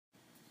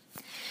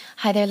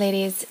Hi there,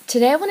 ladies.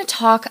 Today I want to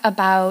talk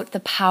about the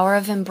power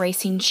of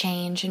embracing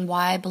change and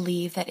why I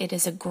believe that it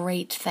is a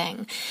great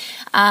thing.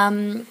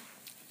 Now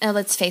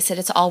let's face it,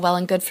 it's all well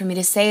and good for me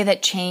to say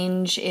that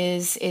change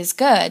is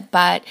good,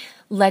 but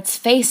let's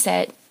face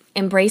it,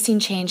 embracing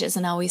change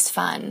isn't always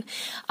fun.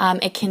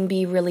 It can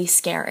be really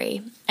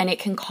scary, and it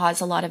can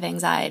cause a lot of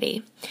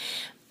anxiety.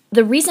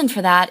 The reason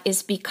for that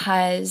is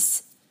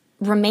because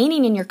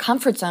remaining in your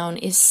comfort zone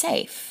is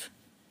safe.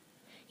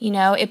 You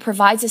know, it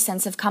provides a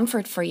sense of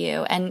comfort for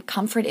you, and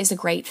comfort is a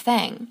great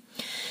thing.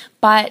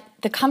 But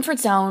the comfort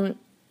zone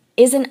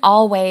isn't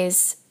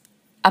always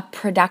a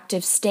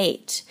productive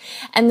state.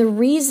 And the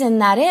reason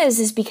that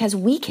is because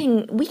we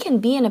can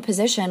be in a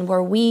position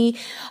where we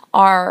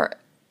are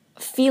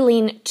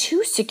feeling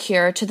too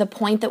secure to the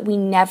point that we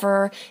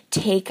never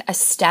take a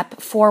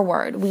step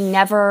forward. We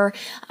never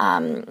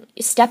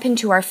step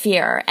into our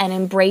fear and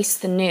embrace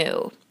the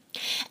new.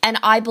 And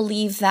I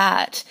believe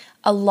that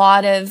a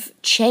lot of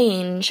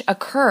change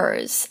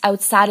occurs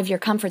outside of your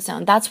comfort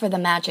zone. That's where the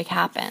magic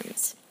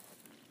happens.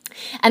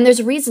 And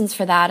there's reasons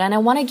for that, and I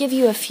want to give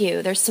you a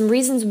few. There's some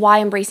reasons why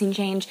embracing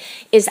change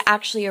is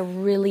actually a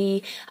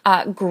really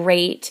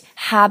great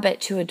habit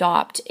to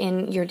adopt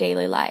in your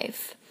daily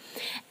life.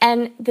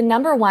 And the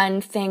number one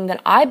thing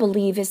that I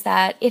believe is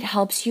that it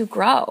helps you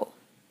grow.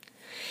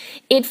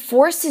 It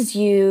forces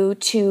you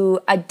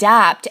to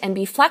adapt and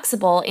be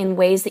flexible in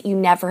ways that you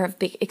never have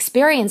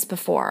experienced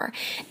before.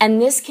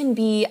 And this can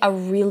be a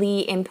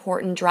really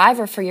important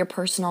driver for your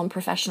personal and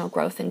professional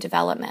growth and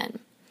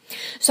development.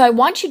 So I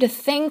want you to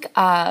think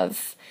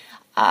of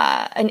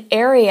an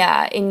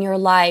area in your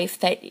life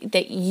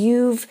that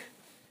you've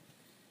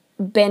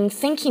been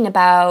thinking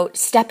about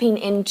stepping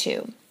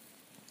into.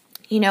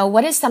 You know,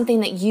 what is something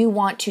that you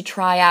want to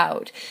try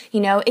out? You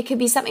know, it could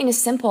be something as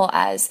simple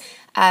as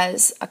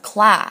a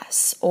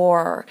class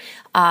or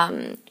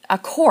a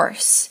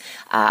course,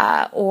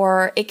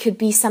 or it could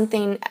be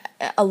something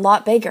a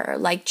lot bigger,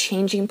 like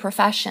changing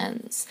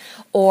professions,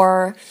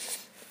 or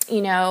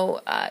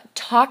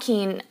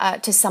talking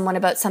to someone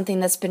about something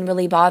that's been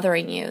really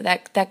bothering you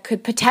that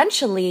could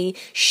potentially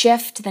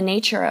shift the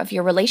nature of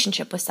your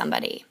relationship with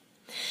somebody.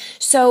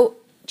 So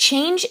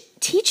change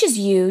teaches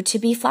you to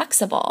be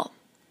flexible.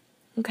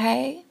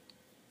 Okay?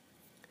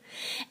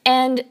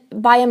 And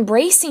by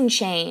embracing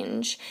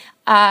change,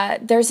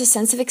 there's a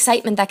sense of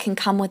excitement that can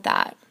come with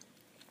that.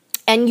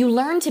 And you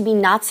learn to be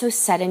not so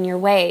set in your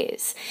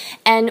ways.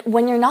 And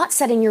when you're not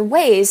set in your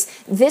ways,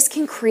 this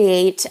can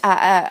create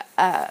a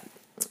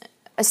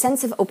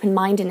sense of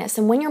open-mindedness.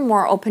 And when you're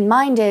more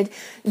open-minded,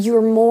 your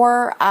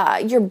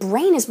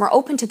brain is more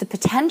open to the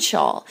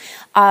potential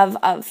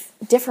of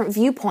different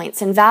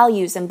viewpoints and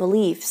values and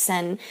beliefs.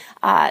 And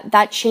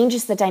that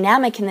changes the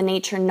dynamic in the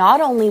nature, not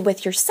only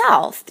with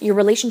yourself, your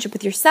relationship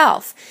with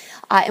yourself,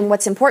 and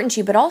what's important to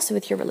you, but also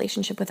with your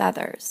relationship with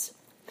others.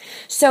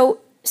 So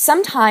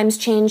sometimes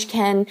change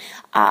can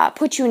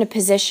put you in a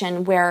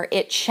position where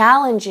it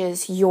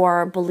challenges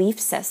your belief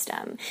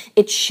system.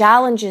 It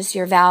challenges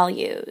your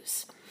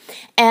values.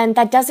 And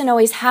that doesn't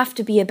always have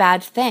to be a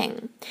bad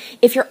thing.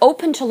 If you're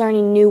open to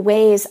learning new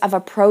ways of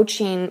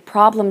approaching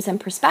problems and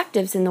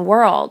perspectives in the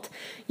world,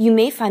 you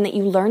may find that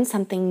you learn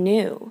something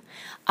new,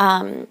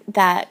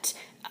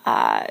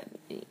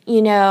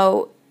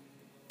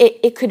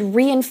 it could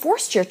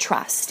reinforce your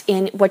trust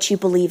in what you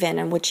believe in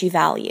and what you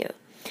value.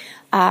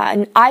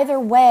 And either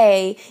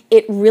way,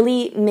 it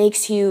really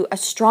makes you a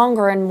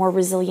stronger and more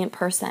resilient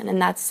person, and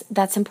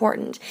that's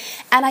important.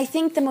 And I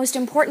think the most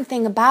important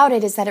thing about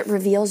it is that it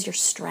reveals your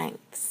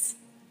strengths.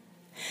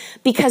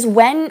 Because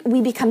when we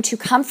become too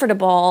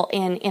comfortable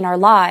in our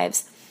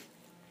lives,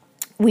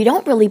 we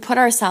don't really put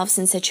ourselves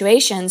in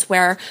situations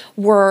where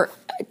we're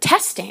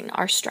testing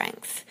our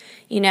strength.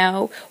 You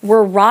know,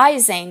 we're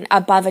rising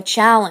above a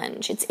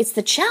challenge. It's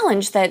the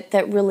challenge that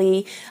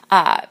really,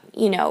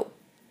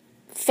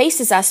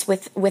 faces us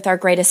with our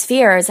greatest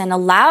fears and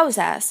allows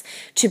us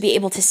to be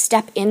able to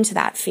step into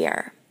that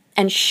fear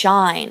and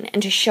shine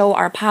and to show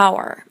our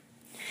power.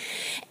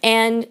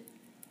 And,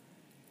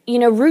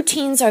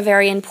 routines are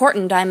very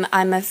important.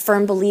 I'm a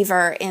firm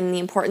believer in the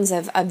importance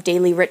of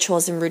daily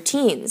rituals and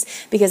routines,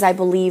 because I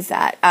believe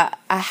that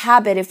a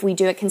habit, if we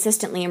do it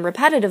consistently and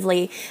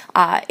repetitively,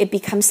 it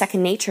becomes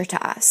second nature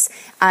to us.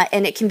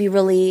 And it can be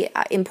really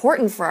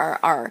important for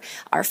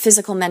our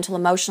physical, mental,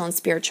 emotional, and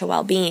spiritual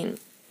well-being.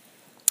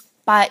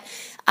 But,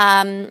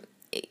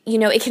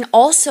 it can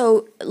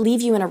also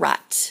leave you in a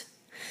rut.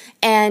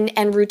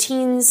 And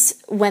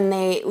routines, when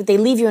they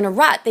leave you in a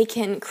rut, they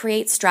can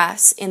create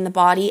stress in the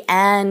body,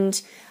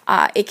 and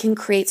it can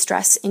create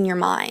stress in your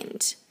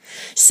mind.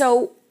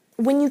 So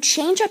when you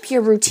change up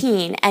your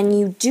routine and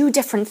you do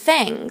different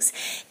things,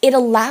 it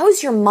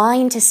allows your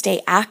mind to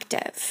stay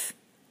active,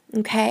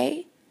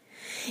 okay?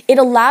 It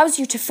allows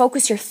you to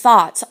focus your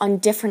thoughts on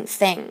different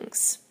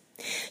things,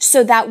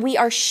 so that we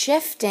are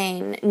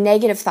shifting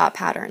negative thought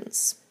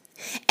patterns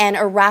and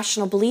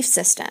irrational belief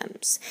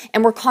systems.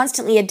 And we're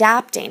constantly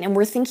adapting, and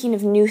we're thinking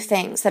of new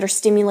things that are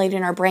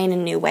stimulating our brain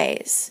in new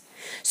ways.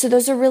 So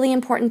those are really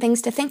important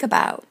things to think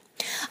about.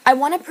 I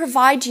want to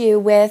provide you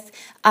with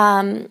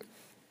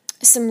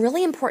some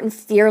really important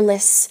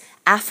fearless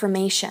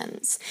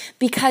affirmations,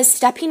 because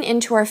stepping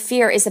into our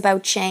fear is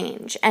about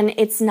change, and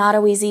it's not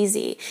always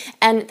easy.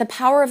 And the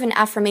power of an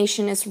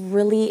affirmation is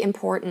really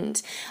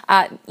important.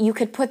 You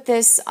could put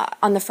this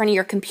on the front of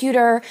your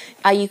computer.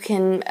 You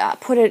can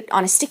put it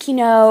on a sticky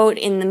note,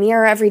 in the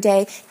mirror every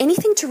day.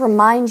 Anything to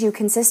remind you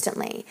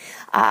consistently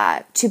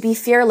to be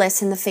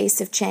fearless in the face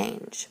of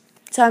change.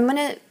 So I'm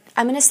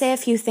gonna say a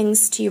few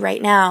things to you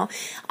right now,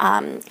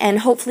 and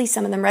hopefully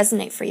some of them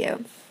resonate for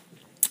you.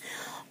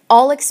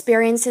 All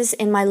experiences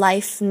in my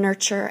life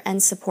nurture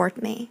and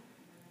support me.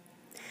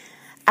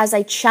 As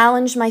I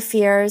challenge my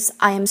fears,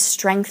 I am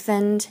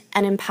strengthened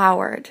and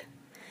empowered.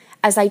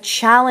 As I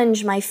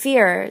challenge my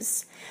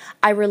fears,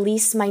 I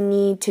release my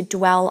need to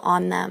dwell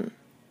on them.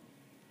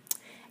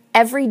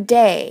 Every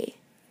day,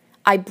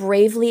 I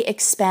bravely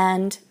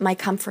expand my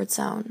comfort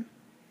zone.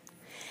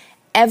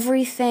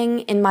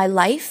 Everything in my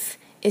life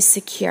is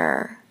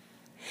secure,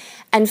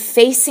 and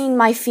facing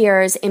my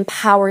fears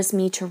empowers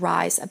me to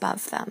rise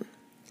above them.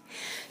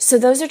 So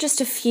those are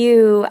just a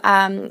few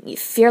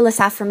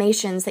fearless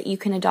affirmations that you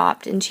can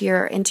adopt into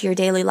your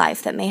daily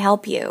life that may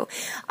help you,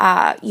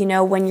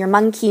 when your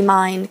monkey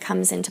mind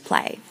comes into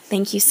play.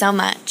 Thank you so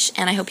much,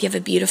 and I hope you have a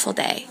beautiful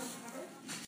day.